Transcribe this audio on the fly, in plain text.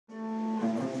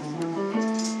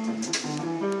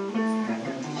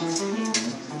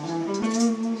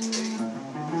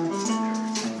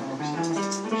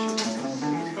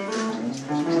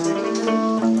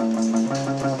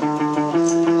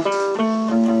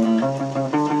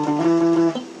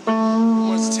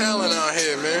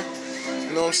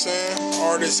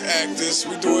artists, actors,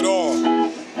 we do it all. You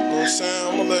know what I'm saying?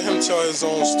 I'm gonna let him tell his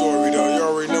own story though. You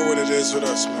already know what it is with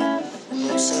us, man. You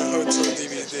know what I'm saying? Hood to a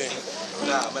DVD.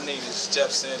 Nah, my name is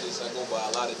Jeff Sanders. I go by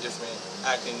a lot of different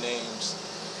acting names.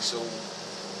 So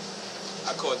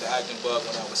I caught the acting bug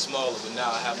when I was smaller, but now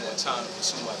I have more time to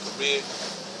pursue my career.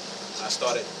 I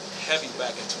started heavy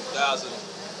back in 2000,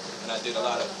 and I did a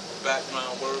lot of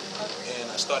background work, and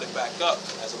I started back up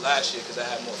as of last year because I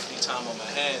had more free time on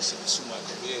my hands to pursue my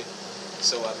career.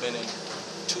 So I've been in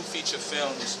 2 feature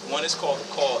films. One is called The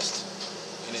Cost,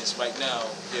 and it's right now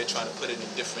they're trying to put it in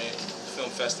different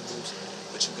film festivals,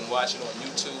 but you can watch it on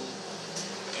YouTube.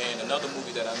 And another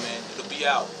movie that I'm in, it'll be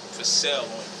out for sale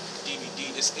on DVD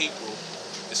this April.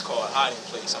 It's called Hiding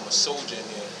Place. I'm a soldier in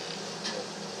there,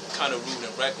 kind of rude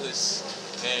and reckless.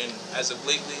 And as of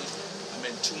lately, I'm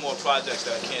in 2 more projects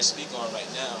that I can't speak on right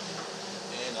now.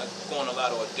 And I go on a lot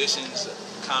of auditions,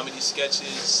 comedy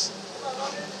sketches.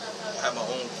 I have my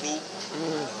own group.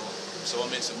 So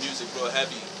I'm into music real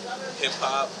heavy,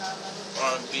 hip-hop,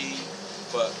 R&B.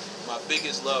 But my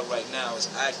biggest love right now is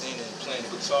acting and playing the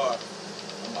guitar.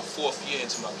 I'm my 4th year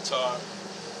into my guitar.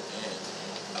 And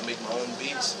I make my own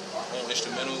beats, my own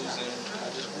instrumentals, and I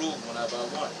just groove whenever I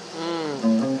want.